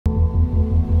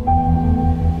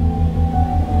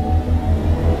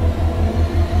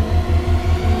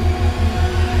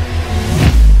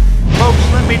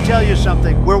you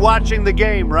something. We're watching the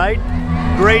game, right?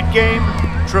 Great game,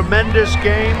 tremendous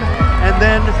game, and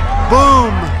then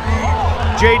boom!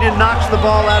 Jaden knocks the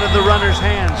ball out of the runner's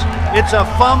hands. It's a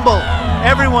fumble.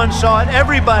 Everyone saw it.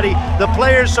 Everybody. The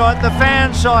players saw it. The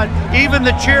fans saw it. Even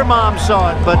the cheer moms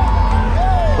saw it.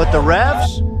 But the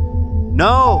refs?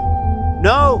 No.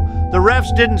 The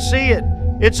refs didn't see it.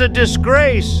 It's a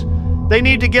disgrace. They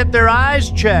need to get their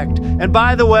eyes checked. And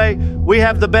by the way, we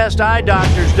have the best eye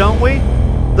doctors, don't we?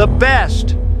 The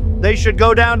best. They should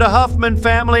go down to Huffman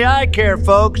Family Eye Care,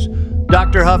 folks.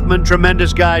 Dr. Huffman,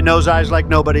 tremendous guy, knows eyes like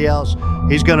nobody else.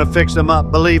 He's going to fix them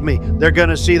up. Believe me, they're going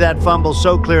to see that fumble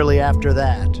so clearly after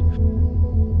that.